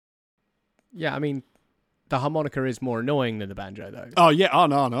Yeah, I mean, the harmonica is more annoying than the banjo, though. Oh, yeah. Oh,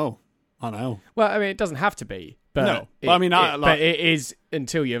 no, no. I know. Well, I mean, it doesn't have to be. But No. But I mean, but it is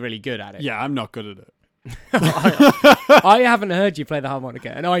until you're really good at it. Yeah, I'm not good at it. I haven't heard you play the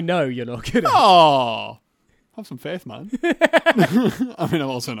harmonica, and I know you're not good at it. Oh, have some faith, man. I mean, I'm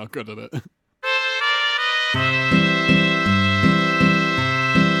also not good at it.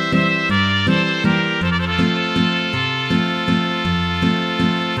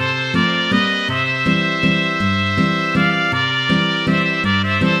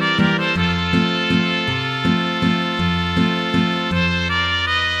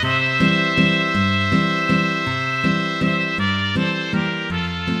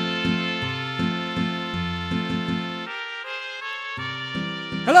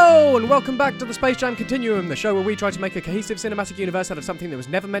 Hello, and welcome back to the Space Jam Continuum, the show where we try to make a cohesive cinematic universe out of something that was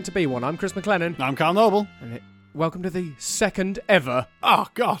never meant to be one. I'm Chris McLennan. I'm Carl Noble. And welcome to the second ever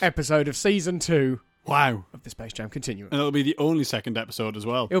episode of Season 2 Wow. of the Space Jam Continuum. And it'll be the only second episode as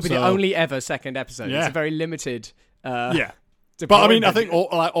well. It'll be the only ever second episode. Yeah. It's a very limited... yeah. But I mean, I think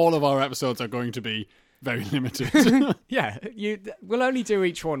all of our episodes are going to be very limited. Yeah, we'll only do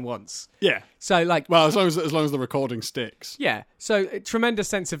each one once. Yeah. So, like... Well, as long as the recording sticks. Yeah, so tremendous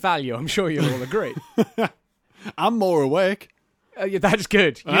sense of value, I'm sure you'll all agree. I'm more awake. Yeah, that's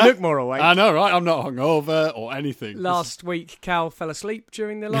good. You look more awake. I know, right? I'm not hungover or anything. Last week, Cal fell asleep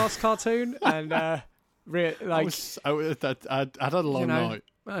during the last cartoon, and I had a long night.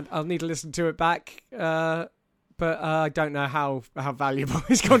 I'll need to listen to it back, but I don't know how valuable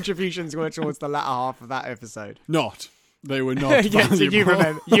his contributions were towards the latter half of that epised. They were not Yeah, valuable. so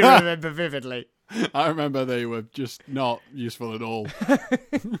you remember vividly. I remember they were just not useful at all.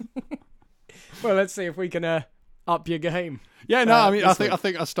 Well, let's see if we can up your game. Yeah, no, I mean, I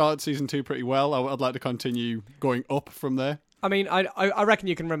think I started season 2 pretty well. I'd like to continue going up from there. I mean, I reckon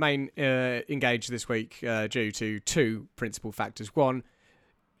you can remain engaged this week due to two principal factors. One,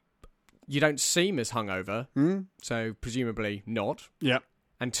 you don't seem as hungover, so presumably not. Yep.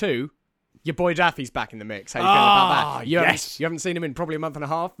 And two, your boy Daffy's back in the mix. How you feeling about that? Yes. You haven't seen him in probably a month and a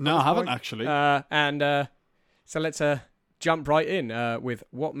half? No, I haven't actually. So let's jump right in with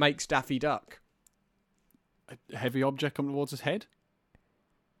what makes Daffy duck. A heavy object coming towards his head?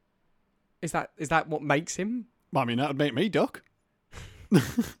 Is that what makes him? Well, I mean, that would make me duck. No,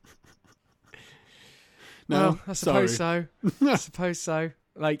 well, I suppose so. I suppose so.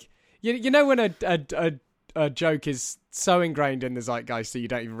 Like, you know when a joke is so ingrained in the zeitgeist that you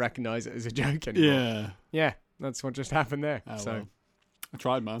don't even recognise it as a joke anymore. Yeah. Yeah, that's what just happened there. Oh, so well. I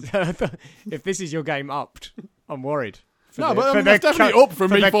tried, man. If this is your game upped, I'm worried. But that's definitely up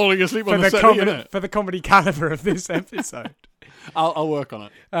from me falling asleep on the set, for the comedy calibre of this episode. I'll work on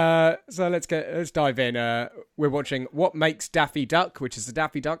it. So let's dive in. We're watching What Makes Daffy Duck, which is the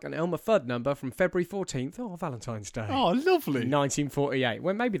Daffy Duck and Elmer Fudd number from February 14th. Oh, Valentine's Day. Oh, lovely. 1948.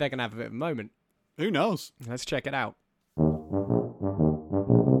 Well, maybe they're going to have a bit of a moment. Who knows? Let's check it out.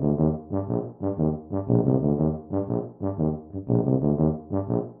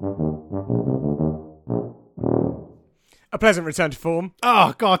 A pleasant return to form.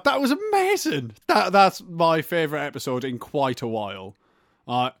 Oh, God, that was amazing. That's my favourite episode in quite a while.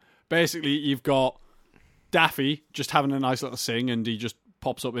 Basically, you've got Daffy just having a nice little sing, and he just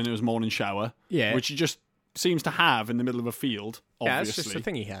pops up into his morning shower. Yeah. Which he just seems to have in the middle of a field, obviously. Yeah, it's just a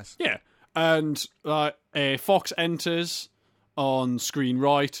thing he has. Yeah. And a fox enters on screen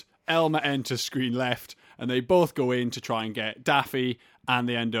right, Elmer enters screen left, and they both go in to try and get Daffy, and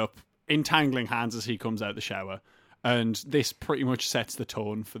they end up entangling hands as he comes out the shower. And this pretty much sets the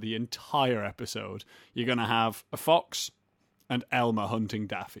tone for the entire episode. You're going to have a fox and Elmer hunting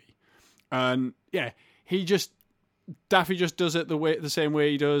Daffy. And yeah, Daffy just does it the same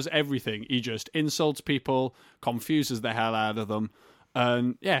way he does everything. He just insults people, confuses the hell out of them.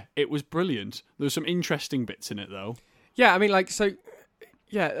 And yeah, it was brilliant. There were some interesting bits in it, though. Yeah, I mean, like, so,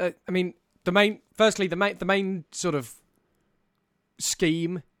 yeah, I mean, the main sort of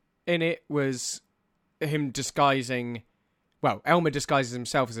scheme in it was him Elmer disguises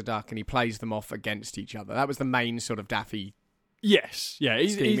himself as a duck and he plays them off against each other. That was the main sort of Daffy. Yes, yeah.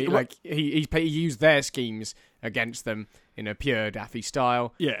 He used their schemes against them in a pure Daffy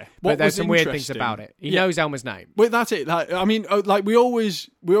style. Yeah, but there's some weird things about it. He knows Elmer's name. Well, that's it. I mean, we always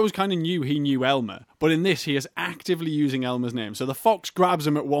kind of knew he knew Elmer, but in this, he is actively using Elmer's name. So the fox grabs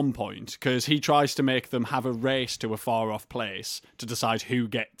him at one point because he tries to make them have a race to a far off place to decide who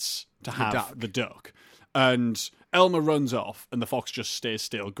gets to have the duck. And Elmer runs off, and the fox just stays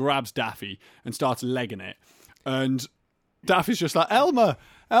still, grabs Daffy, and starts legging it. And Daffy's just like, Elmer,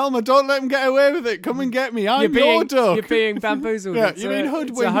 don't let him get away with it. Come and get me. I'm your duck. You're being bamboozled. Yeah, you're being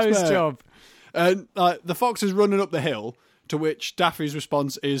hoodwinked. It's a host job. And the fox is running up the hill, to which Daffy's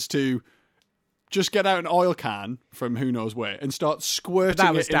response is to just get out an oil can from who knows where and start squirting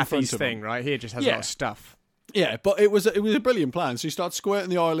That was it in front Daffy's of thing, him. right? He just has a lot of stuff. Yeah, but it was a brilliant plan. So he starts squirting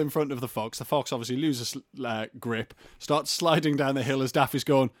the oil in front of the fox. The fox obviously loses grip, starts sliding down the hill as Daffy's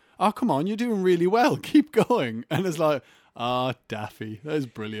going, "Oh, come on, you're doing really well. Keep going." And it's like, Daffy, that is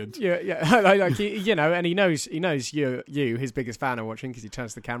brilliant. Yeah. like and he knows you, his biggest fan, are watching because he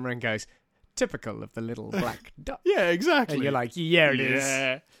turns to the camera and goes, "Typical of the little black duck." Yeah, exactly. And you're like, "Yeah, it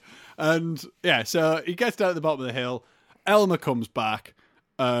is." And so he gets down at the bottom of the hill. Elmer comes back,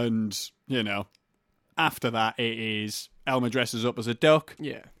 and after that, it is Elmer dresses up as a duck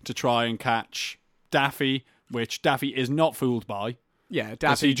to try and catch Daffy, which Daffy is not fooled by. Yeah,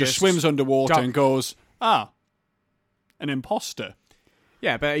 Daffy he just swims underwater and goes, an imposter.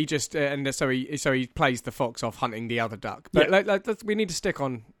 Yeah, but he just so he plays the fox off hunting the other duck. But we need to stick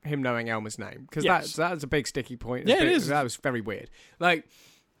on him knowing Elmer's name because that's a big sticky point. Yeah, it is. That was very weird.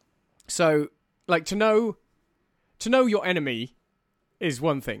 To know your enemy is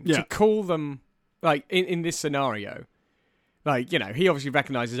one thing. Yeah. To call them in this scenario, he obviously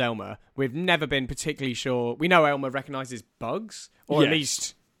recognises Elmer. We've never been particularly sure. We know Elmer recognises bugs, or at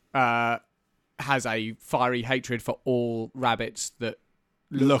least has a fiery hatred for all rabbits that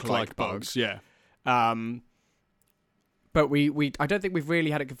look like bugs. Yeah. But I don't think we've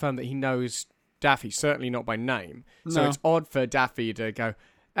really had it confirmed that he knows Daffy. Certainly not by name. So No. it's odd for Daffy to go,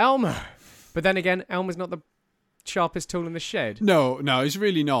 "Elmer," but then again, Elmer's not the sharpest tool in the shed. No, he's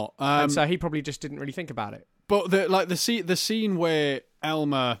really not. And so he probably just didn't really think about it. But the scene where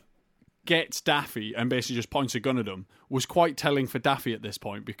Elmer gets Daffy and basically just points a gun at him was quite telling for Daffy at this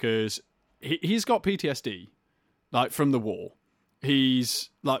point because he's got PTSD, from the war.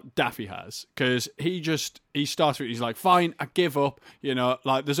 He's Daffy has, because he starts with, he's like, "Fine, I give up,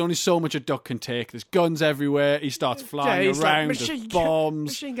 there's only so much a duck can take, there's guns everywhere." He starts flying around, there's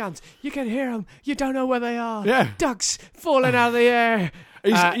bombs, machine guns, you can hear them, you don't know where they are. Yeah. Ducks falling out of the air.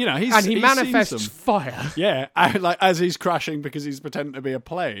 He manifests fire. Yeah, as he's crashing because he's pretending to be a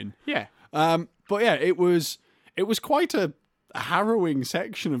plane. Yeah. But yeah, it was quite a harrowing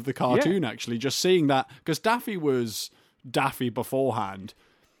section of the cartoon, actually, just seeing that, because Daffy was Daffy beforehand,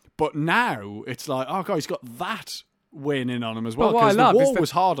 but now it's like, oh god, he's got that weighing on him as well, because the war was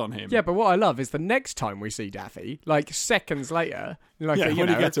hard on him. Yeah, but what I love is the next time we see Daffy, seconds later, when he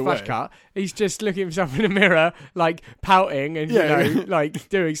gets away, flash cut, he's just looking at himself in the mirror, pouting and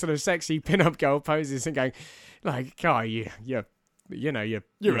doing sort of sexy pin-up girl poses and going, "Guy, you're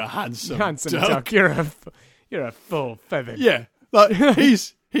a handsome duck. You're a full feathered." Yeah,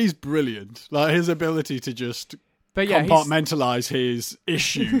 he's brilliant. His ability to just compartmentalize his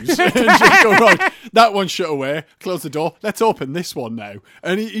issues and just go, right, that one shut away, close the door, let's open this one now,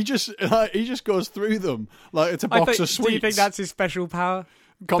 and he just goes through them like it's a box of sweets. Do you think that's his special power?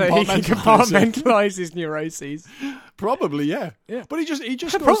 Compartmentalize his neuroses. Probably, yeah. But he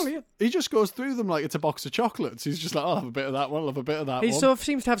just goes through them like it's a box of chocolates. He's just like, "I'll have a bit of that one, I'll have a bit of that one." He sort of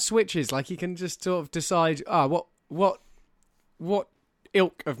seems to have switches, he can just sort of decide, what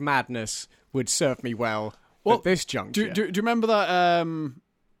ilk of madness would serve me well at this juncture. Do you remember that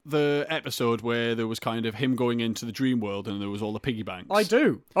the episode where there was kind of him going into the dream world and there was all the piggy banks? I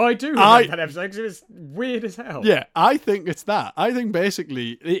do remember that episode because it was weird as hell. Yeah, I think it's that. I think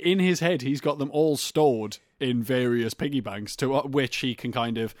basically in his head he's got them all stored in various piggy banks to which he can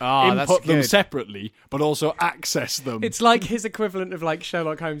kind of input them separately but also access them. It's like his equivalent of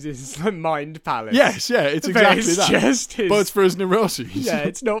Sherlock Holmes's mind palace. Yes, yeah, it's exactly it's that. Just his... But it's for his neuroses. Yeah,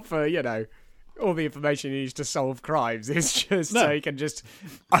 it's not for, all the information he needs to solve crimes. It's just so he can just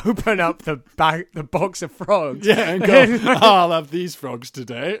open up the box of frogs. Yeah, and go, I'll have these frogs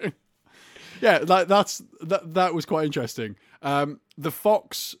today. Yeah, that was quite interesting. The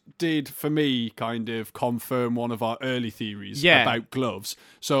fox did, for me, kind of confirm one of our early theories about gloves.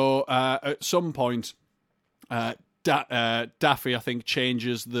 So at some point, Daffy, I think,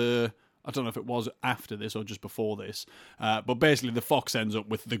 changes the... I don't know if it was after this or just before this, but basically the fox ends up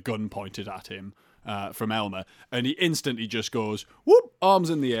with the gun pointed at him from Elmer, and he instantly just goes, whoop,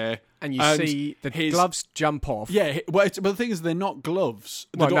 arms in the air. And you see the gloves jump off. Yeah, but the thing is, they're not gloves.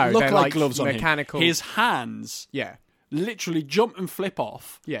 They don't look like gloves on mechanical. His hands literally jump and flip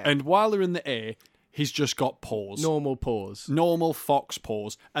off, and while they're in the air, he's just got paws. Normal paws. Normal fox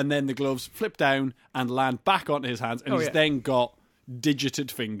paws. And then the gloves flip down and land back onto his hands, and he's then got digited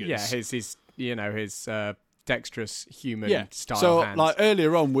fingers. Yeah, his dexterous human style So hands. like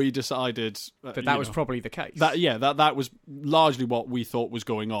earlier on, we decided that was probably the case. That was largely what we thought was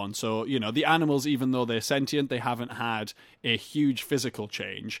going on. So the animals, even though they're sentient, they haven't had a huge physical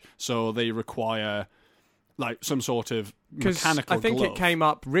change, so they require like some sort of mechanical. I think glove. it came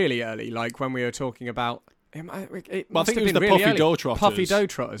up really early, like when we were talking about. I think it was the really Puffy Dough Trotters. Puffy Dough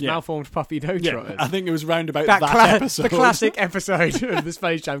Trotters, malformed Puffy Dough Trotters. I think it was round about that episode. The classic episode of the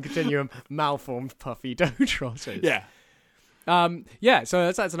Space Jam Continuum, malformed Puffy Dough Trotters. Yeah.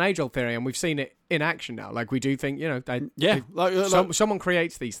 So that's an age-old theory, and we've seen it in action now. Like, we do think, someone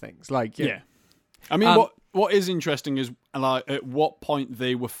creates these things. Like, I mean, what is interesting is like at what point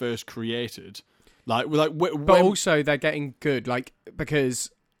they were first created. But also they're getting good, like,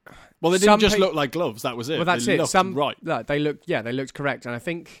 because. Well, they didn't just look like gloves. That was it. Well, that's they it. Right. They looked correct, and I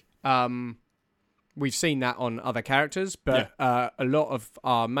think we've seen that on other characters. But a lot of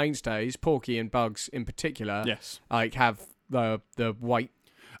our mainstays, Porky and Bugs in particular, like have the white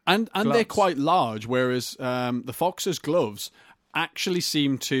and gloves. They're quite large, whereas the fox's gloves actually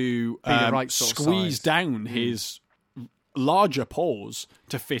seem to squeeze down his larger paws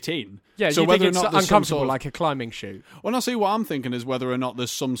to fit in. Yeah, so whether or not uncomfortable, like a climbing shoe. Well, I see what I'm thinking is whether or not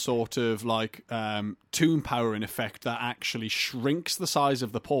there's some sort of like toon power in effect that actually shrinks the size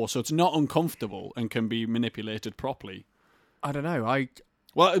of the paw, so it's not uncomfortable and can be manipulated properly. I don't know.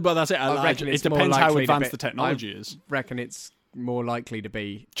 But that's it. I reckon it depends how advanced the technology is. I reckon it's more likely to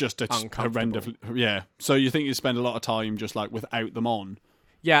be just uncomfortable. horrendous. Yeah. So you think you spend a lot of time just like without them on?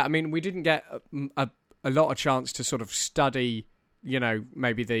 Yeah, I mean, we didn't get a lot of chance to sort of study,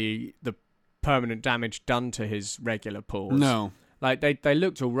 maybe the permanent damage done to his regular paws. No, like they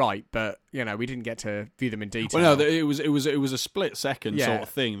looked all right, but we didn't get to view them in detail. Well, no, it was a split second sort of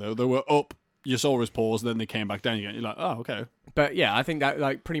thing though. They were up, you saw his paws, then they came back down again. You're like, oh, okay. But yeah, I think that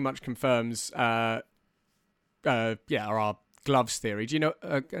like pretty much confirms, our gloves theory. Do you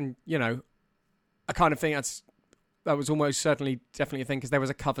know? I kind of think that was almost definitely a thing, because there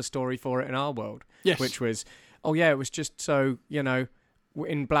was a cover story for it in our world. Yes. Which was, it was just so,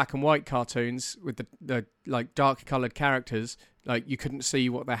 in black and white cartoons with the like dark coloured characters, like you couldn't see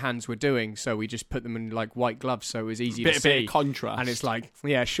what their hands were doing, so we just put them in like white gloves so it was easy to see. Bit of contrast. And it's like,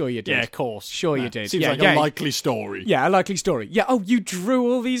 yeah, sure you did. Yeah, of course. Sure you did. Seems like a likely story. Yeah, a likely story. Yeah, you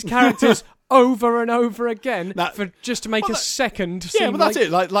drew all these characters over and over again just to make a second seem. Yeah, but that's it.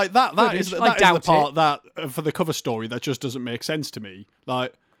 Like that is the part that for the cover story that just doesn't make sense to me.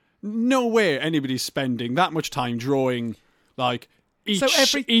 Like, no way anybody's spending that much time drawing like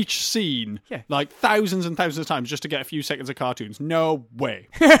each scene like thousands and thousands of times just to get a few seconds of cartoons. No way.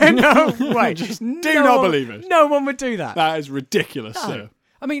 No way. Just do not believe it. No one would do that. That is ridiculous, No. sir.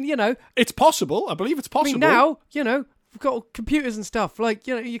 I mean, it's possible. I believe it's possible. I mean, now, we've got computers and stuff. Like,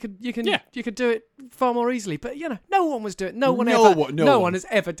 you could do it far more easily. But no one was doing it. No one has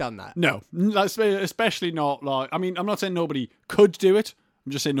ever done that. No, especially not like. I mean, I'm not saying nobody could do it.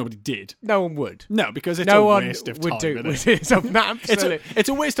 I'm just saying nobody did. No one would. No, because it's a waste of time. It's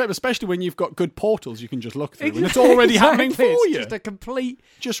a waste of time, especially when you've got good portals you can just look through, and it's already happening for you. Just a complete.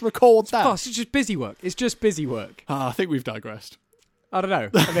 Just record that. Fast. It's just busy work. I think we've digressed. I don't know.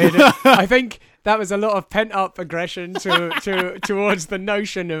 I mean, I think that was a lot of pent-up aggression towards the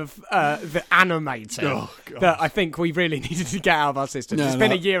notion of the animator that I think we really needed to get out of our systems. It's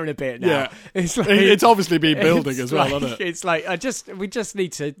been a year and a bit now. Yeah. It's obviously been building as well, hasn't it? It's like we just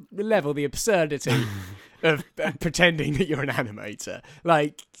need to level the absurdity of pretending that you're an animator.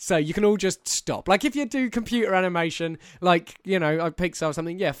 Like, so you can all just stop. Like, if you do computer animation, like, Pixar or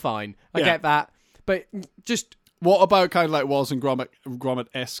something, yeah, fine. I get that. But just... What about kind of like Wallace and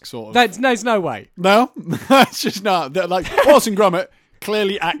Gromit-esque sort of? There's no way. No? It's just not. They're like, Wallace and Gromit,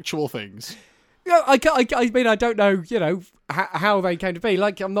 clearly actual things. Yeah, I mean, I don't know, how they came to be.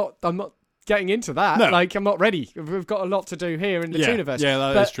 Like, I'm not getting into that. No. Like, I'm not ready. We've got a lot to do here in the Tooniverse. Yeah,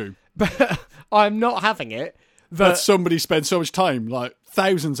 that is true. But I'm not having it. That somebody spends so much time, like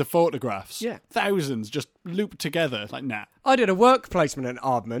thousands of photographs. Yeah. Thousands just looped together. Like, nah. I did a work placement at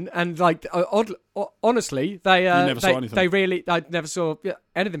Aardman, and like, honestly, they never saw anything. I never saw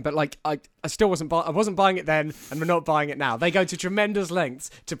anything. But like, I still wasn't buying it then, and we're not buying it now. They go to tremendous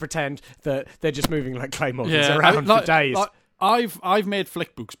lengths to pretend that they're just moving like clay models around for days. I've made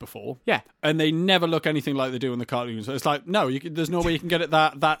flick books before, yeah, and they never look anything like they do in the cartoons. It's like, no, there's no way you can get it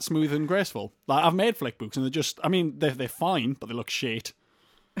that smooth and graceful. Like, I've made flick books, and they're just, I mean, they're fine, but they look shit.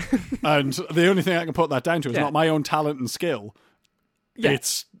 And the only thing I can put that down to is not my own talent and skill.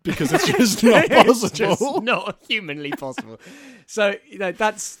 it's because it's just not possible. It's just not humanly possible. So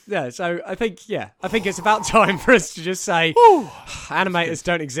that's So I think it's about time for us to just say animators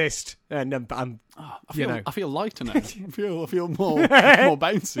don't exist, and I feel lighter now. I feel more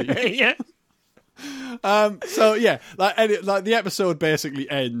bouncy. Yeah. So yeah, like the episode basically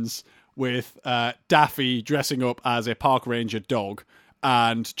ends with Daffy dressing up as a park ranger dog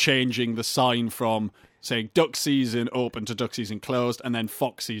and changing the sign from saying duck season open to duck season closed, and then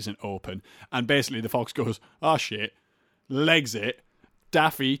fox season open. And basically the fox goes, oh shit, legs it.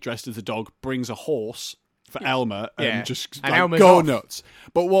 Daffy, dressed as a dog, brings a horse for Elmer and just go nuts.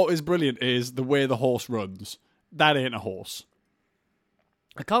 But what is brilliant is the way the horse runs. That ain't a horse.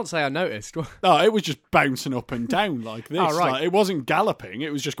 I can't say I noticed. No, it was just bouncing up and down like this. Oh, right. Like, it wasn't galloping.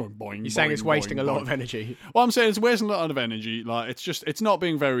 It was just going boing. You're saying it's wasting a lot of energy. energy. Well, I'm saying it's wasting a lot of energy. Like it's not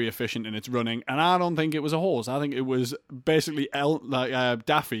being very efficient in its running. And I don't think it was a horse. I think it was basically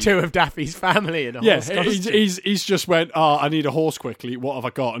Daffy. Two of Daffy's family in a horse costume. He's just went, oh, I need a horse quickly. What have I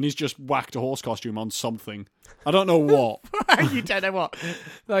got? And he's just whacked a horse costume on something. I don't know what. You don't know what?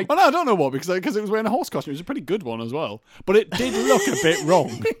 Well, no, I don't know what, because it was wearing a horse costume. It was a pretty good one as well. But it did look a bit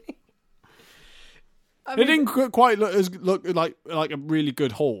wrong. It didn't quite look like a really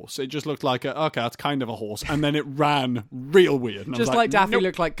good horse. It just looked like that's kind of a horse, and then it ran real weird. And just like Daffy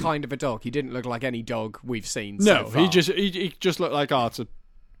looked like kind of a dog. He didn't look like any dog we've seen. No, so far. he just looked like it's a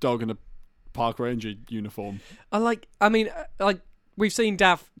dog in a park ranger uniform. We've seen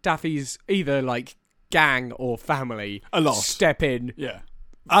Daffy's either like gang or family a lot step in. Yeah.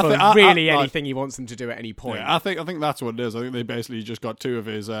 Anything he wants them to do at any point. Yeah, I think that's what it is. I think they basically just got two of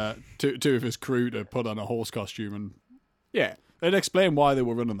his crew to put on a horse costume, and they'd explain why they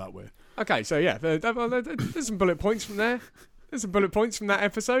were running that way. Okay, so there's some bullet points from there. There's some bullet points from that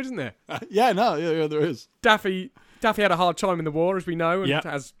episode, isn't there? Yeah, there is. Daffy had a hard time in the war, as we know, and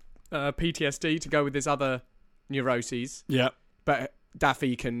has PTSD to go with his other neuroses. Yeah, but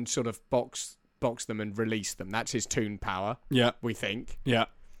Daffy can sort of box them and release them. That's his toon power. Yeah, we think. Yeah.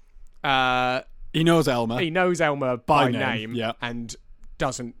 He knows Elmer. He knows Elmer by name. Yeah. And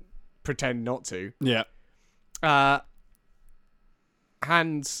doesn't pretend not to. Yeah.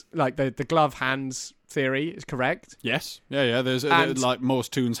 Hands, like the glove hands theory is correct. Yes. Yeah. There's like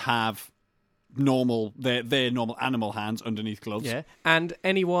most toons have normal their normal animal hands underneath gloves. Yeah. And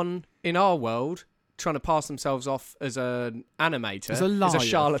anyone in our world trying to pass themselves off as an animator is a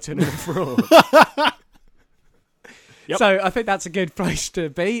charlatan and a fraud. Yep. So I think that's a good place to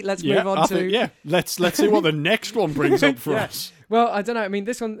be. Let's move on to... Let's see what the next one brings up for us. Well, I don't know. I mean,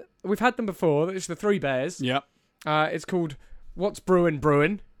 this one, we've had them before. It's the Three Bears. Yeah. It's called What's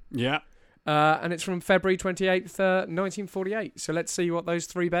Brewin'? Yeah. And it's from February 28th, 1948. So let's see what those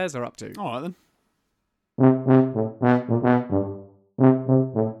three bears are up to. All right, then.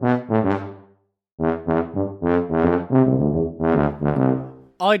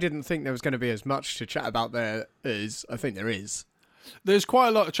 I didn't think there was going to be as much to chat about there as I think there is. There's quite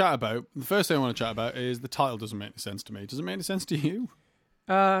a lot to chat about. The first thing I want to chat about is the title doesn't make any sense to me. Does it make any sense to you?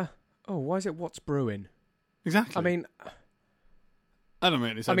 Why is it What's Brewing? Exactly. I mean... I don't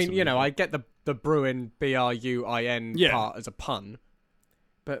make any sense to me. I get the brewing, BRUIN part as a pun,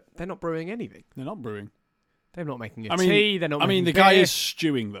 but they're not brewing anything. They're not brewing. They're not making tea, they're not making the beer. guy is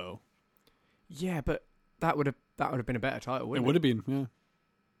stewing, though. Yeah, but that would have been a better title, wouldn't it? It would have been, yeah.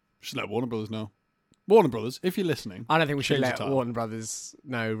 Should let Warner Brothers know. Warner Brothers, if you're listening, I don't think we should let Warner Brothers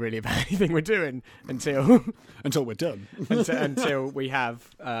know really about anything we're doing until we're done. until we have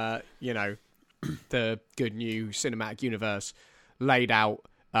the good new cinematic universe laid out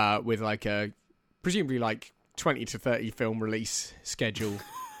with like a presumably like 20 to 30 film release schedule.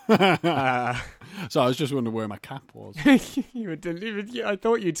 So I was just wondering where my cap was. I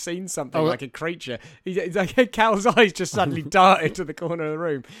thought you'd seen something like a creature. Cal's eyes just suddenly darted to the corner of the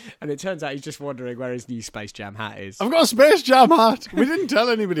room, and it turns out he's just wondering where his new Space Jam hat is. I've got a Space Jam hat. We didn't tell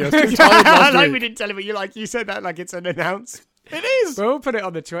anybody. I was too tired last week. We didn't tell him, but you said that like it's an announcement. It is. We'll put it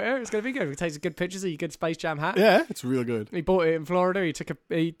on the Twitter. It's going to be good. We take some good pictures of your good Space Jam hat. Yeah, it's real good. He bought it in Florida. He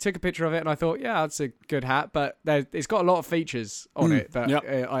took a picture of it, and I thought, yeah, that's a good hat. But it's got a lot of features on it that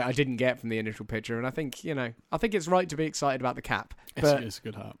I didn't get from the initial picture. And I think it's right to be excited about the cap. It's a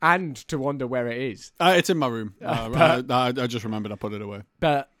good hat, and to wonder where it is. It's in my room. I just remembered I put it away.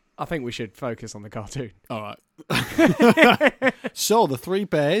 But I think we should focus on the cartoon. All right. So the three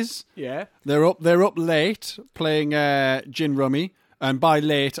bears. Yeah. They're up late playing gin rummy, and by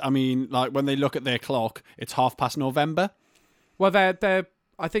late I mean like when they look at their clock, it's 9:30 November. Well, they're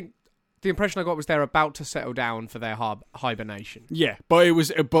I think the impression I got was they're about to settle down for their hibernation. Yeah,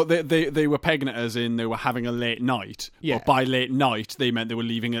 but they were pegging it as in they were having a late night. Yeah. But by late night, they meant they were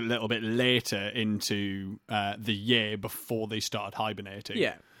leaving it a little bit later into the year before they started hibernating.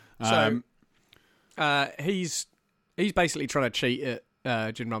 Yeah. So he's basically trying to cheat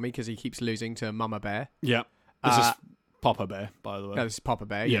at Gin Rummy because he keeps losing to Mama Bear. Yeah. This is Papa Bear, by the way. No, this is Papa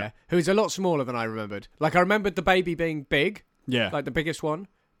Bear, yeah. Who's a lot smaller than I remembered. Like, I remembered the baby being big. Yeah. Like, the biggest one.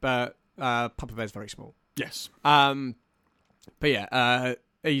 But Papa Bear's very small. Yes. But yeah,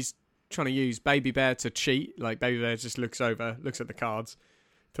 he's trying to use Baby Bear to cheat. Like, Baby Bear just looks at the cards,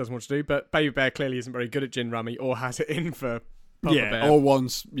 tells him what to do. But Baby Bear clearly isn't very good at Gin Rummy or has it in for Papa Bear. Or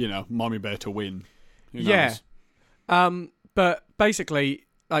wants, Mommy Bear to win. Who knows? But basically,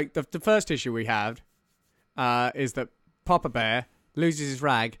 like, the first issue we have is that Papa Bear loses his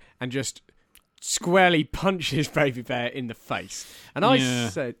rag and just squarely punches Baby Bear in the face. And I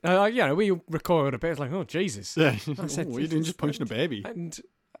said, we recoiled a bit. It's like, oh, Jesus. Yeah. I said, what are you doing just punching a baby? And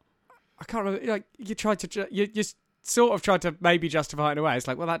I can't remember, like, you sort of tried to maybe justify it in a way. It's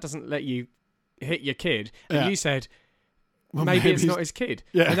like, well, that doesn't let you hit your kid. And you said, well, maybe it's not his kid.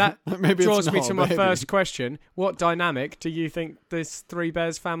 Yeah. And that maybe draws me to my first question. What dynamic do you think this Three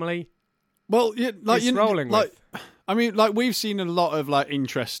Bears family is rolling with? I mean, like, we've seen a lot of, like,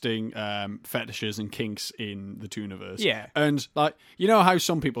 interesting fetishes and kinks in the Tooniverse. Yeah. And, like, you know how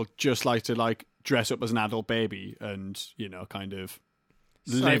some people just like to, like, dress up as an adult baby and, kind of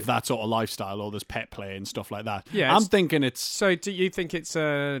live that sort of lifestyle, or there's pet play and stuff like that. Yeah. I'm thinking it's... So do you think it's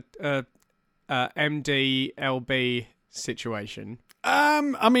a MDLB situation?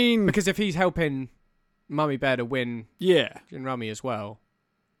 I mean... Because if he's helping Mummy Bear to win Gin Rummy as well...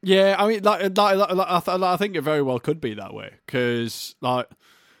 Yeah, I mean, I think it very well could be that way, because, like,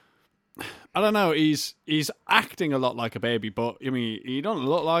 I don't know, he's acting a lot like a baby, but, I mean, he doesn't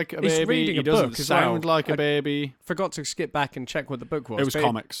look like a baby, he doesn't sound like a baby. Forgot to skip back and check what the book was. It was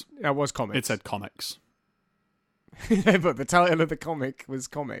comics. It was comics. It said comics. But the title of the comic was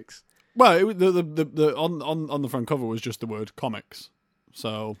comics. Well, on the front cover was just the word comics.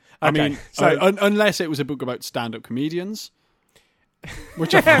 So, I mean, unless it was a book about stand-up comedians...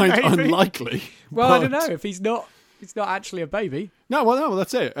 Which I find unlikely. Well, I don't know if he's not actually a baby. No,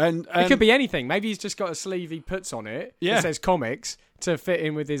 that's it. And it could be anything. Maybe he's just got a sleeve he puts on it that says comics to fit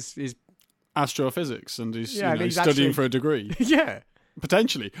in with his astrophysics, and he's studying actually, for a degree. Yeah,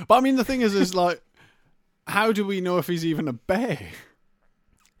 potentially. But I mean, the thing is like, how do we know if he's even a bear?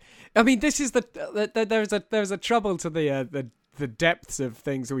 I mean, this is there's a trouble to the depths of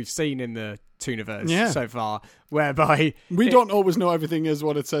things we've seen in the Tooniverse so far, whereby we don't always know everything is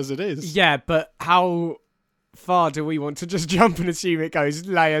what it says it is. Yeah, but how far do we want to just jump and assume it goes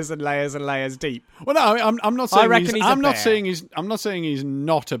layers and layers and layers deep? Well, no, I'm not saying I'm not saying he's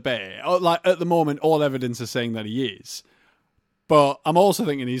not a bear. Like, at the moment, all evidence is saying that he is, but I'm also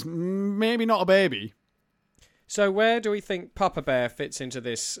thinking he's maybe not a baby. So where do we think Papa Bear fits into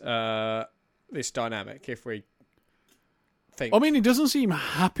this this dynamic? If we think, I mean, he doesn't seem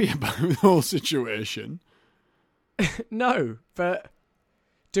happy about the whole situation. No, but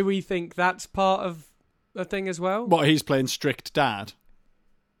do we think that's part of the thing as well? What, he's playing strict dad?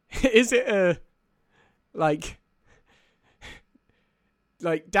 Is it a like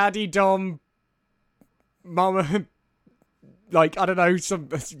Daddy Dom, Mama? Like, I don't know, some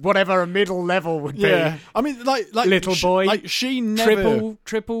whatever a middle level would be. Yeah, I mean, like little boy, like she never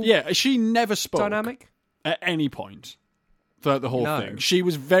triple. Yeah, she never spoke dynamic at any point throughout the whole thing. She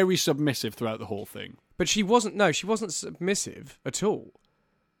was very submissive throughout the whole thing. But she wasn't. No, she wasn't submissive at all.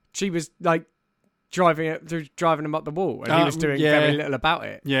 She was like driving him up the wall, and he was doing very little about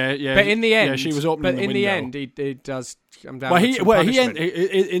it. Yeah, yeah. But in the end, she was opening the window. But in the end, he does come down.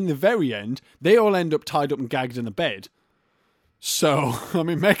 In the very end, they all end up tied up and gagged in the bed. So, I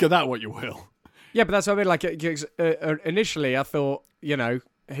mean, make of that what you will. Yeah, but that's what I mean. Like, initially, I thought,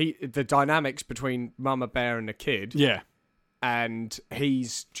 the dynamics between Mama Bear and the kid. Yeah. And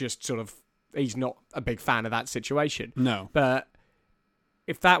he's just he's not a big fan of that situation. No. But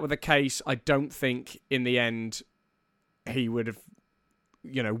if that were the case, I don't think in the end he would have,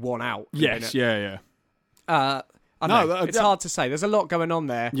 won out. Yes, yeah. I know. It's hard to say. There's a lot going on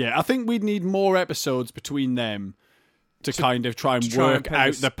there. Yeah, I think we'd need more episodes between them to kind of try and work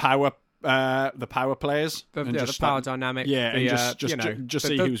out the power players. The power dynamic. Yeah, and just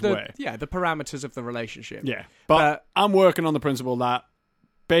see who's where. Yeah, the parameters of the relationship. Yeah, but I'm working on the principle that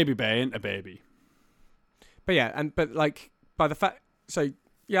Baby Bear ain't a baby. But yeah, by the fact... So,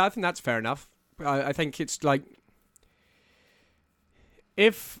 yeah, I think that's fair enough. I think it's like...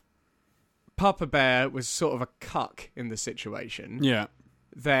 If Papa Bear was sort of a cuck in the situation... Yeah.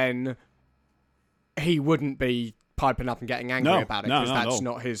 Then he wouldn't be piping up and getting angry about it, because that's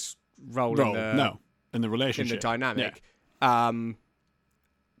not his role in the relationship, in the dynamic. Yeah.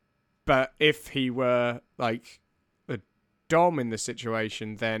 But if he were like a dom in the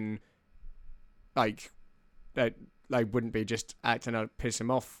situation, then like they wouldn't be just acting to piss him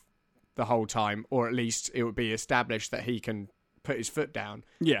off the whole time, or at least it would be established that he can put his foot down.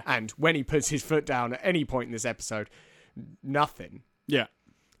 Yeah. And when he puts his foot down at any point in this episode, nothing. Yeah.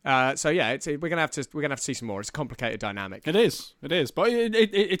 So yeah, we're gonna have to see some more. It's a complicated dynamic. It is, but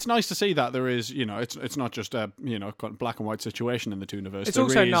it's nice to see that there is, it's not just a black and white situation in the Tooniverse. It's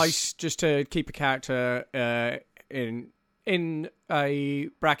also nice just to keep a character in a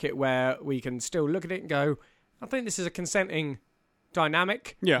bracket where we can still look at it and go, I think this is a consenting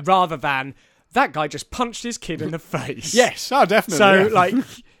dynamic, rather than that guy just punched his kid in the face. Yes, definitely.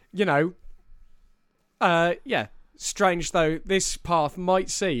 So strange though this path might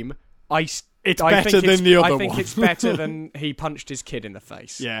seem, it's better than the other one. I think it's better than he punched his kid in the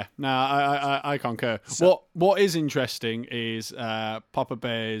face. Yeah, no, I concur. So, what is interesting is Papa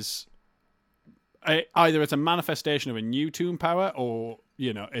Bear's either it's a manifestation of a new Toon power, or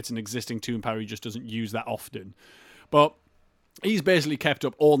it's an existing Toon power he just doesn't use that often. But he's basically kept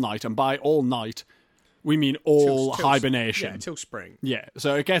up all night, and by all night we mean all hibernation. Yeah, till spring. Yeah,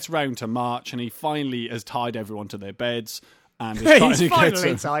 so it gets round to March, and he finally has tied everyone to their beds, and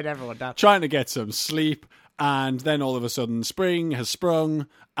tied everyone down, trying to get some sleep. And then all of a sudden, spring has sprung,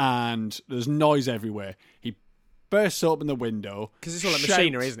 and there's noise everywhere. He bursts open the window because it's all like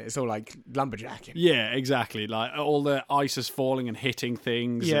machinery, isn't it? It's all like lumberjacking. Yeah, exactly. Like all the ice is falling and hitting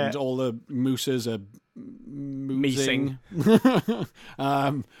things, and all the mooses are moosing.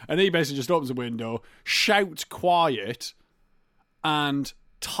 And he basically just opens the window, shouts quiet, and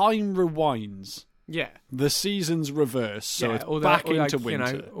time rewinds. Yeah, the seasons reverse, so it's back into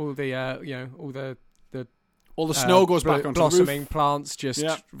winter. All the snow goes back onto blossoming the roof. Plants just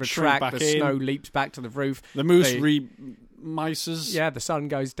retract. The snow leaps back to the roof. The moose mices. Yeah, the sun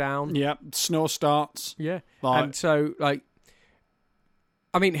goes down. Yeah, snow starts. Yeah, and so I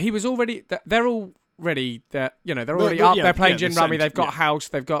mean, he was already. They're all ready. They're already up. They're playing Gin Rummy. They've got a house.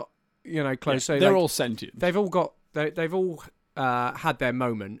 They've got clothes. So they're all sentient. They've all got. They've all had their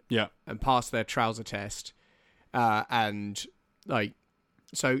moment. Yeah, and passed their trouser test.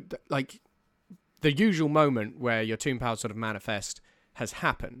 The usual moment where your Toon powers sort of manifest has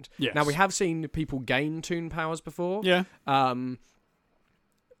happened. Yes. Now, we have seen people gain Toon powers before. Yeah.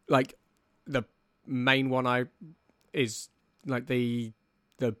 Like, the main one is like the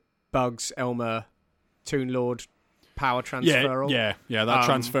Bugs, Elmer, Toon Lord power transferal. Yeah, that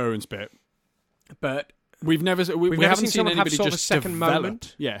transference bit. But we haven't seen anybody have just a second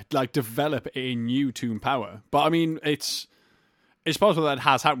moment. Yeah, like develop a new Toon power. But I mean, it's possible that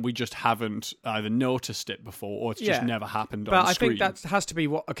has happened. We just haven't either noticed it before, or it's just never happened on screen. But I think that has to be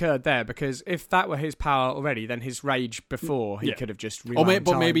what occurred there, because if that were his power already, then his rage before, he could have just rewound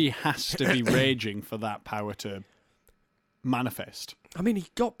time. Maybe he has to be raging for that power to manifest. I mean, he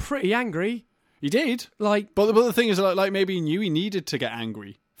got pretty angry. He did. But the thing is, like maybe he knew he needed to get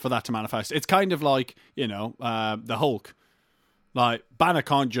angry for that to manifest. It's kind of like, the Hulk. Like, Banner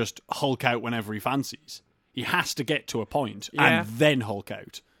can't just Hulk out whenever he fancies. He has to get to a point and then Hulk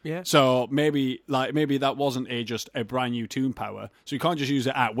out. Yeah. So maybe that wasn't just a brand new Toon power. So you can't just use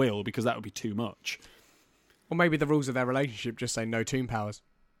it at will, because that would be too much. Or maybe the rules of their relationship just say no Toon powers.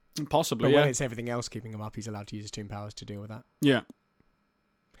 Possibly, but when it's everything else keeping him up, he's allowed to use his Toon powers to deal with that. Yeah.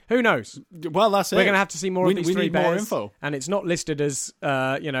 Who knows? Well, that's it. We're going to have to see more of these Three Bears. More info. And it's not listed as,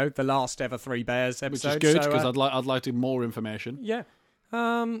 the last ever Three Bears episode. Which is good, because I'd like to more information. Yeah.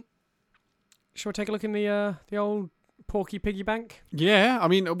 Shall we take a look in the old Porky piggy bank? Yeah, I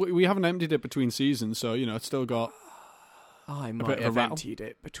mean, we haven't emptied it between seasons, so, it's still got I might have emptied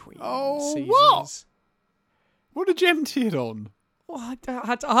it between seasons. What? What did you empty it on? Well, I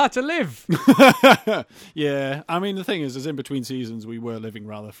had to live. Yeah, I mean, the thing is in between seasons, we were living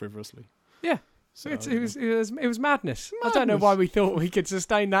rather frivolously. Yeah. So, it was madness. I don't know why we thought we could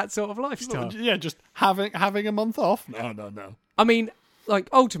sustain that sort of lifestyle. Yeah, just having a month off. No. I mean,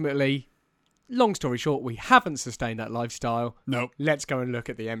 ultimately, long story short, we haven't sustained that lifestyle. No. Let's go and look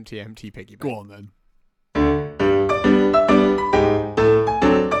at the empty piggy bank. Go on then.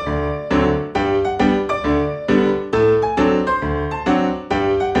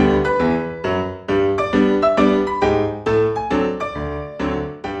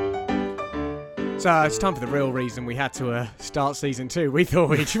 So it's time for the real reason we had to start season 2. We thought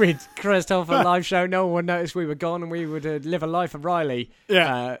we'd crest off a live show. No one would notice we were gone, and we would live a life of Riley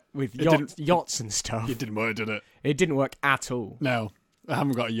with yachts and stuff. It didn't work, did it? It didn't work at all. No, I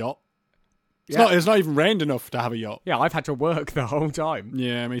haven't got a yacht. It's not even rained enough to have a yacht. Yeah, I've had to work the whole time.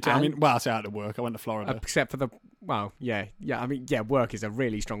 Yeah, me too. I mean, I say I had to work. I went to Florida. Except for work is a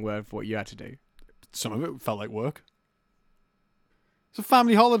really strong word for what you had to do. Some of it felt like work. It's a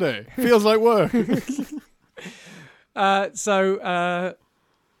family holiday. Feels like work. So,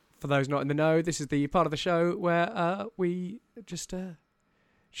 for those not in the know, this is the part of the show where we just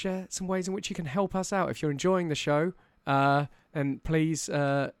share some ways in which you can help us out. If you're enjoying the show, then please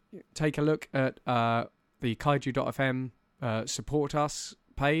take a look at the kaiju.fm support us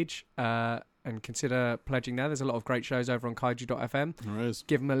page and consider pledging there. There's a lot of great shows over on kaiju.fm. There is.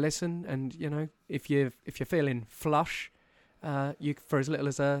 Give them a listen, and if you're feeling flush, you for as little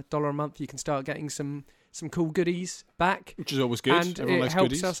as $1 a month, you can start getting some cool goodies back, which is always good. And Everyone it helps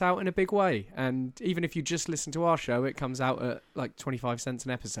goodies. us out in a big way. And even if you just listen to our show, it comes out at like 25 cents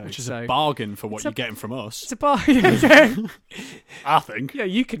an episode, which is a bargain for what you're getting from us. It's a bargain. I think. Yeah,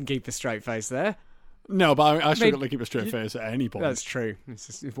 you can keep a straight face there. No, but I struggle to keep a straight face at any point. That's true. It's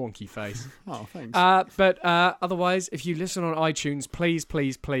just a wonky face. Oh, thanks. But otherwise, if you listen on iTunes, please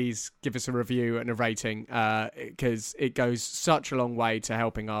give us a review and a rating, because it goes such a long way to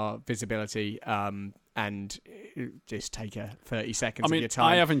helping our visibility. And just take 30 seconds of your time.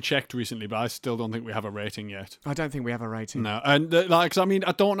 I haven't checked recently, but I still don't think we have a rating yet. I don't think we have a rating. No, and I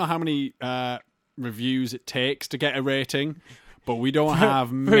don't know how many reviews it takes to get a rating. But we don't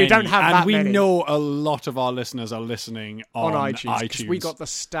have many. We don't have that many. And we know a lot of our listeners are listening on iTunes. Because we got the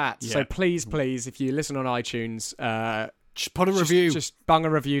stats. Yeah. So please, if you listen on iTunes, just put a review. Just bung a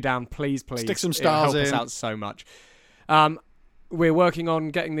review down, please. Stick some stars in. It'll help us out so much. We're working on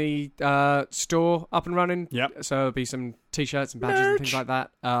getting the store up and running. Yep. So there'll be some T-shirts and badges and things like that.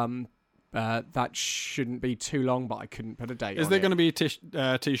 That shouldn't be too long, but I couldn't put a date on it. Is there going to be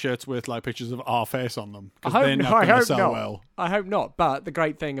T-shirts with like pictures of our face on them? I hope they're not going to sell not. well. I hope not. But the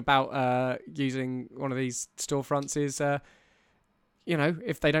great thing about using one of these storefronts is,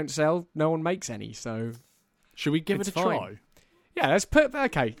 if they don't sell, no one makes any. So should we give it a try? Yeah, let's put.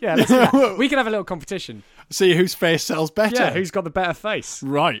 Okay, yeah, let's do that. We can have a little competition. See whose face sells better. Yeah, who's got the better face?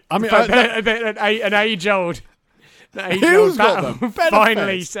 Right. I mean, an age-old. Who's got them?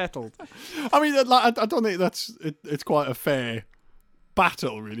 Finally face. Settled. I mean, I don't think that's. It's quite a fair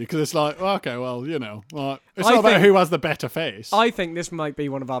battle, really, because it's like, okay, well, it's not about who has the better face. I think this might be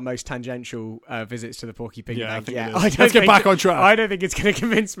one of our most tangential visits to the Porky Piggy Bank. Let's get back on track. I don't think it's going to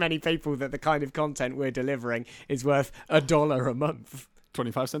convince many people that the kind of content we're delivering is worth $1 a month.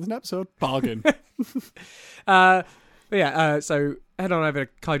 25 cents an episode. Bargain. So head on over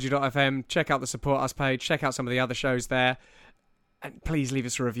to kaiju.fm, check out the support us page, check out some of the other shows there, and please leave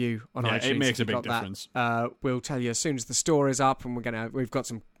us a review on iTunes. It makes a big difference. We'll tell you as soon as the store is up, and we've got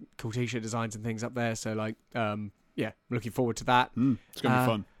some cool t-shirt designs and things up there. So looking forward to that. It's gonna be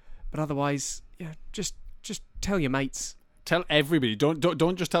fun. But otherwise, just tell your mates. Tell everybody. Don't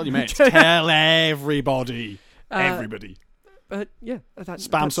just tell your mates. Tell everybody. Everybody. But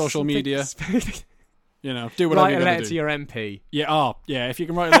spam social media. Do whatever write you're a going letter to to your MP. Yeah, if you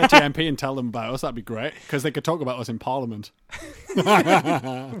can write a letter to your MP and tell them about us, that'd be great, because they could talk about us in Parliament.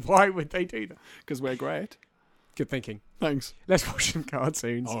 Why would they do that? Because we're great. Good thinking. Thanks. Let's watch some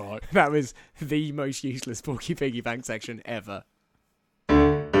cartoons. All right. That was the most useless Porky Piggy Bank section ever.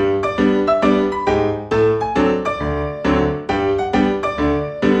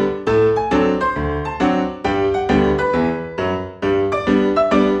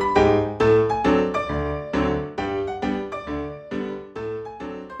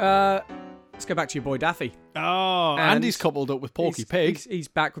 Let's go back to your boy Daffy. Oh, and he's coupled up with Porky Pig. He's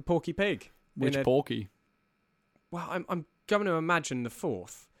back with Porky Pig. Which Porky? Well, I'm going to imagine the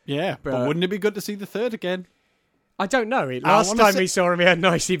fourth. Yeah, but wouldn't it be good to see the third again? I don't know. Last time we saw him, he had an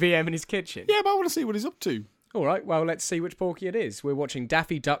ICBM in his kitchen. Yeah, but I want to see what he's up to. All right, well, let's see which Porky it is. We're watching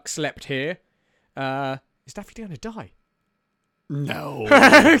Daffy Duck Slept Here. Is Daffy going to die? No.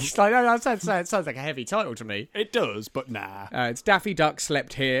 That sounds like a heavy title to me. It does, but nah. It's Daffy Duck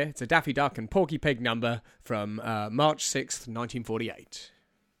Slept Here. It's a Daffy Duck and Porky Pig number from March 6th, 1948.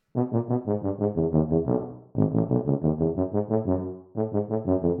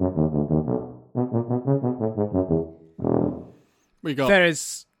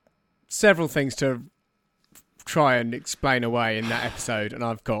 There's several things to try and explain away in that episode, and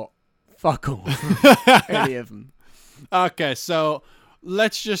I've got fuck all any of them. Okay, so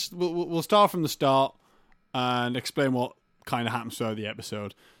we'll start from the start and explain what kind of happens throughout the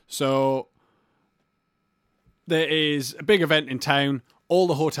episode. So there is a big event in town. All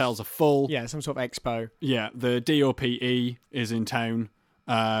the hotels are full. Yeah, some sort of expo. Yeah, the DOPE is in town,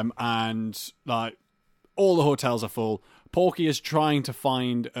 and like all the hotels are full. Porky is trying to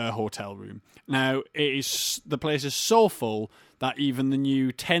find a hotel room. Now, the place is so full that even the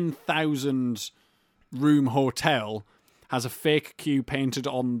new 10,000 room hotel has a fake queue painted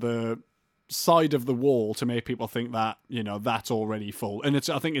on the side of the wall to make people think that, that's already full. And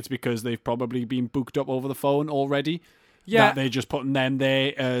I think it's because they've probably been booked up over the phone already. Yeah. That they're just putting them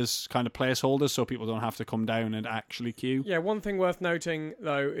there as kind of placeholders so people don't have to come down and actually queue. Yeah, one thing worth noting,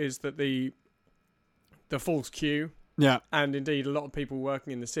 though, is that the false queue, and indeed a lot of people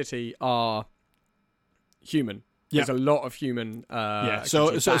working in the city are human. Yeah. There's a lot of human...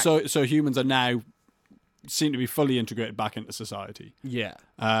 So humans are now seem to be fully integrated back into society. Yeah.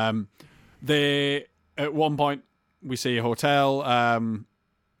 They, at one point, we see a hotel...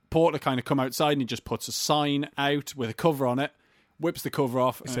 Porter kind of come outside and he just puts a sign out with a cover on it, whips the cover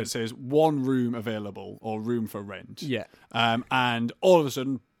off, and it says 1 room available or room for rent. Yeah. And all of a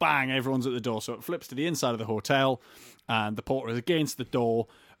sudden, bang, everyone's at the door. So it flips to the inside of the hotel and the porter is against the door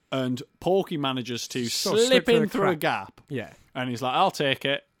and Porky manages to slip in through a gap. Yeah. And he's like, I'll take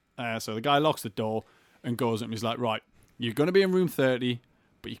it. So the guy locks the door and goes and he's like, right, you're going to be in room 30,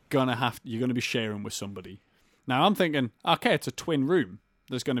 but you're going to be sharing with somebody. Now I'm thinking, okay, it's a twin room.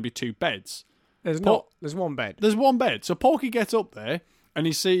 There's going to be 2 beds. There's one bed. There's one bed. So Porky gets up there and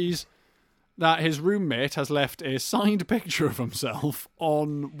he sees that his roommate has left a signed picture of himself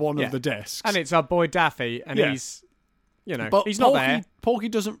on one of the desks. And it's our boy Daffy, and he's, but he's not there. Porky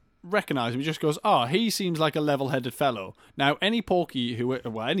doesn't recognise him. He just goes, he seems like a level-headed fellow. Now, anybody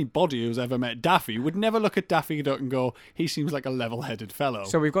who's ever met Daffy would never look at Daffy and go, he seems like a level-headed fellow.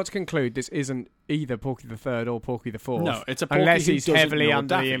 So we've got to conclude this isn't either Porky III or Porky IV. No, it's a Porky unless who he's doesn't heavily know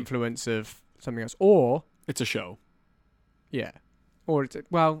under Daffy. the influence of something else. Or... it's a show. Yeah. Or it's...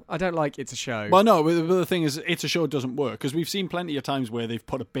 Well, I don't like it's a show. Well, no, but the thing is, it's a show doesn't work, because we've seen plenty of times where they've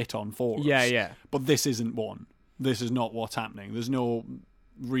put a bit on for us. Yeah. But this isn't one. This is not what's happening. There's no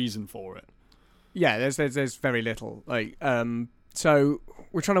reason for it. Yeah, there's very little. So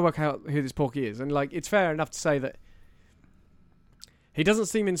we're trying to work out who this Porky is, and it's fair enough to say that he doesn't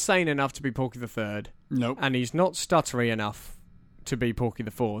seem insane enough to be Porky III. Nope. And he's not stuttery enough to be Porky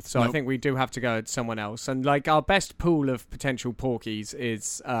IV. So nope. I think we do have to go at someone else. And our best pool of potential Porkies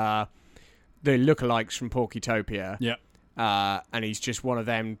is the lookalikes from Porkytopia. Yeah. And he's just one of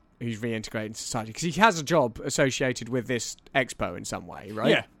them who's reintegrated into society because he has a job associated with this expo in some way,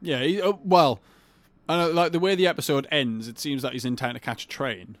 right? Yeah. The way the episode ends, it seems like he's in town to catch a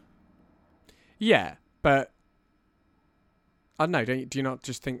train. Yeah, but I don't know. Do you not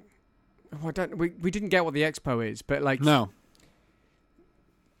just think? We didn't get what the expo is, but no.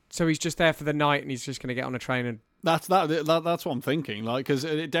 So he's just there for the night, and he's just going to get on a train and. That's what I'm thinking. Because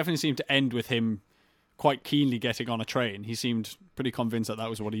it definitely seemed to end with him quite keenly getting on a train. He seemed pretty convinced that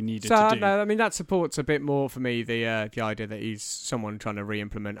was what he needed to do. No, I mean that supports a bit more for me the idea that he's someone trying to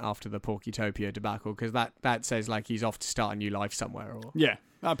re-implement after the Porkytopia debacle, because that says he's off to start a new life somewhere.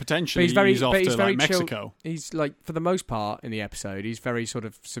 Or potentially he's off to Mexico. Chilled. He's for the most part in the episode, he's very sort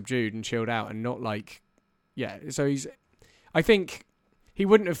of subdued and chilled out, and not So I think he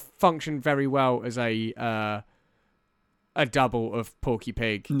wouldn't have functioned very well as a double of Porky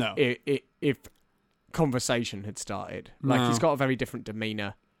Pig. No, if conversation had started. He's got a very different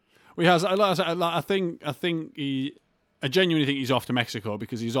demeanour. I genuinely think he's off to Mexico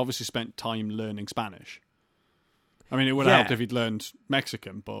because he's obviously spent time learning Spanish. I mean, it would have helped if he'd learned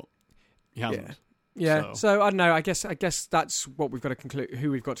Mexican, but he hasn't. Yeah. So I don't know. I guess that's what we've got to conclude.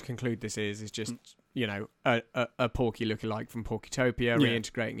 Who we've got to conclude this is just a Porky lookalike from Porkytopia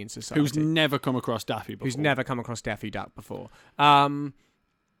reintegrating in society. Who's never come across Daffy before. Who's never come across Daffy Duck before.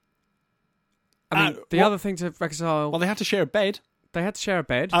 Other thing to reconcile... Well, they had to share a bed. They had to share a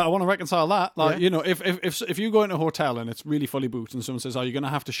bed. I want to reconcile that. If you go into a hotel and it's really fully booked and someone says, you're going to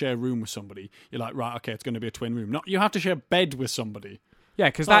have to share a room with somebody, you're like, right, okay, it's going to be a twin room. No, you have to share a bed with somebody. Yeah,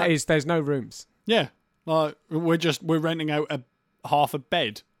 because there's no rooms. Yeah. We're renting out half a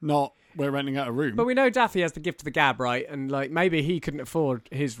bed, not we're renting out a room. But we know Daffy has the gift of the gab, right? And maybe he couldn't afford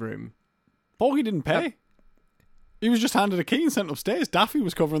his room. Porky didn't pay. He was just handed a key and sent upstairs. Daffy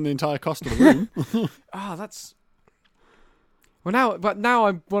was covering the entire cost of the room. That's... Well, now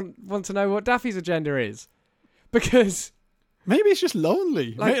I want to know what Daffy's agenda is. Because... Maybe he's just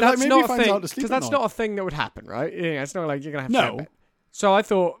lonely. Maybe not he a finds thing, out to sleep because that's not a thing that would happen, right? Yeah, it's not like you're going to have to... No. So I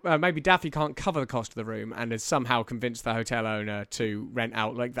thought maybe Daffy can't cover the cost of the room and has somehow convinced the hotel owner to rent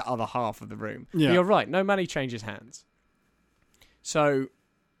out the other half of the room. Yeah. But you're right, no money changes hands. So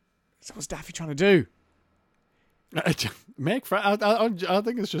what's Daffy trying to do? Make friends. I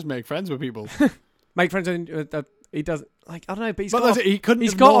think it's just make friends with people. Make friends He doesn't like. I don't know, but he couldn't.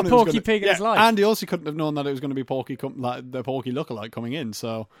 He's have got known a it was Porky gonna, Pig in yeah, his life, and he also couldn't have known that it was going to be Porky, like the Porky lookalike coming in.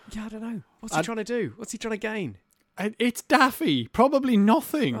 So yeah, I don't know. What's he trying to do? What's he trying to gain? It's Daffy. Probably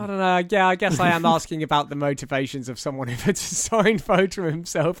nothing. I don't know. Yeah, I guess I am asking about the motivations of someone who puts a signed photo of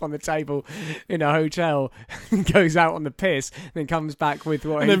himself on the table in a hotel, goes out on the piss, and then comes back with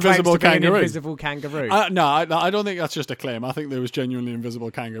what An he invisible claims to be kangaroo. an invisible kangaroo. No, I don't think that's just a claim. I think there was genuinely invisible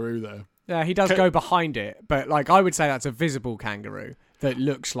kangaroo there. Yeah, he does go behind it, but like I would say that's a visible kangaroo that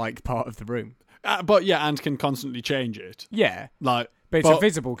looks like part of the room. But yeah, and can constantly change it. Yeah, Like, but it's a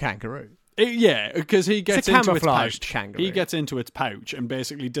visible kangaroo. Because he gets a into its camouflaged pouch. kangaroo. He gets into its pouch and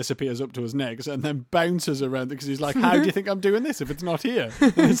basically disappears up to his neck and then bounces around because he's like, "How do you think I'm doing this if it's not here?"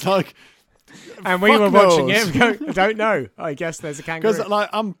 And it's like, and we were watching knows. it. And go, I don't know. I guess there's a kangaroo. Because like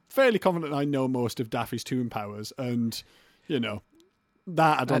I'm fairly confident I know most of Daffy's tomb powers, and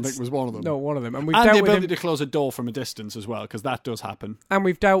that I don't think was one of them. Not one of them. And we've and dealt the ability with to close a door from a distance as well, because that does happen. And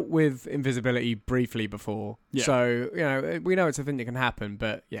we've dealt with invisibility briefly before, Yeah. so we know it's a thing that can happen.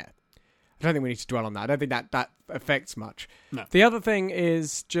 But yeah, I don't think we need to dwell on that. I don't think that affects much. No. The other thing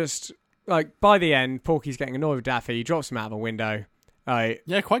is just like by the end, Porky's getting annoyed with Daffy. He drops him out of a window.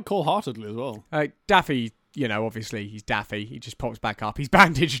 Yeah, quite cold-heartedly as well. Daffy, obviously he's Daffy. He just pops back up. He's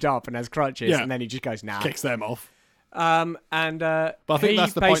bandaged up and has crutches, and then he just goes, nah. Kicks them off. But I think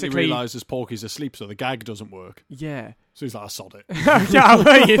that's the point he basically realises Porky's asleep, so the gag doesn't work. Yeah. So he's like, I sod it.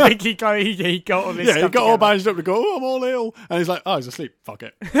 Yeah, you think he got all this Yeah, stuff he got all together. bandaged up to go, oh, I'm all ill. And he's like, oh, he's asleep. Fuck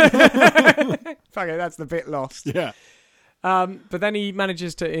it. Fuck it, that's the bit lost. Yeah. But then he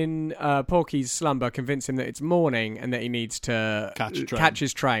manages to, in Porky's slumber, convince him that it's morning and that he needs to catch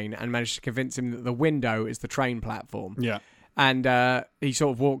his train, and manages to convince him that the window is the train platform. Yeah. And he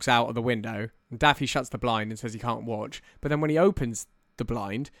sort of walks out of the window, and Daffy shuts the blind and says he can't watch. But then when he opens the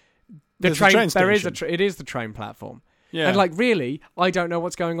blind, it is the train platform. Yeah. And like, really, I don't know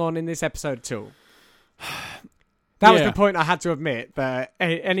what's going on in this episode at all. That was the point I had to admit that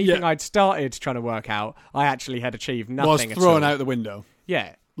anything I'd started trying to work out, I actually had achieved nothing. Was thrown out the window.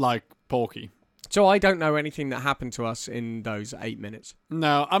 Yeah. Like Porky. So I don't know anything that happened to us in those 8 minutes.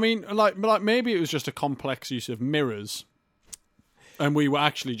 No, I mean, like maybe it was just a complex use of mirrors, and we were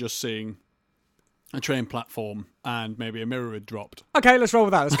actually just seeing a train platform, and maybe a mirror had dropped. Okay, let's roll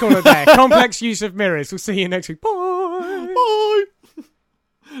with that. Let's call it there. Complex use of mirrors. We'll see you next week. Bye. Bye.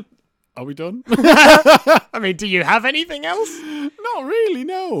 Are we done? I mean, do you have anything else? Not really,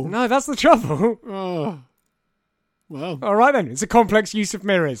 no. No, that's the trouble. Oh. Well. All right then. It's a complex use of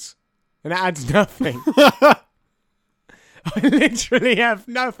mirrors, and it adds nothing. I literally have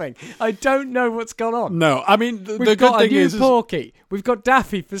nothing. I don't know what's gone on. No, I mean, the We've good got thing a new is Porky. We've got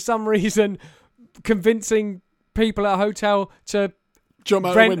Daffy for some reason convincing people at a hotel to jump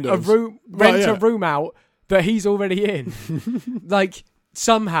out rent the windows. A room out that he's already in. Like,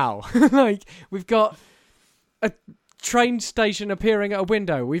 somehow. Like, we've got a train station appearing at a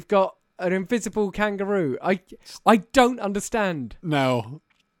window. We've got an invisible kangaroo. I don't understand. No,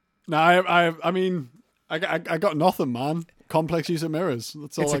 I mean, I got nothing, man. Complex use of mirrors.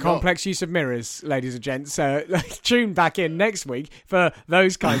 That's all It's I a got. complex use of mirrors, ladies and gents. So tune back in next week for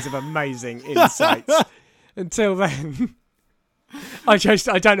those kinds of amazing insights. Until then, I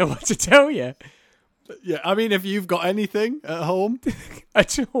don't know what to tell you. Yeah, I mean, if you've got anything at home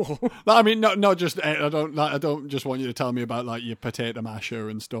at all, I mean, not just. I don't just want you to tell me about like your potato masher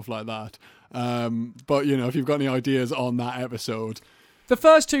and stuff like that. But if you've got any ideas on that episode. The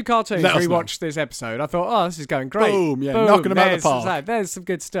first two cartoons we know. watched this episode, I thought, oh, this is going great. Boom, yeah, knocking them out of the park. There's some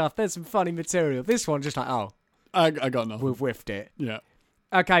good stuff. There's some funny material. This one, just like, I got nothing. We've whiffed it. Yeah.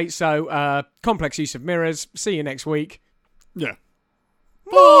 Okay, so complex use of mirrors. See you next week. Yeah.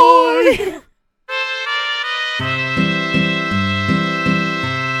 Bye!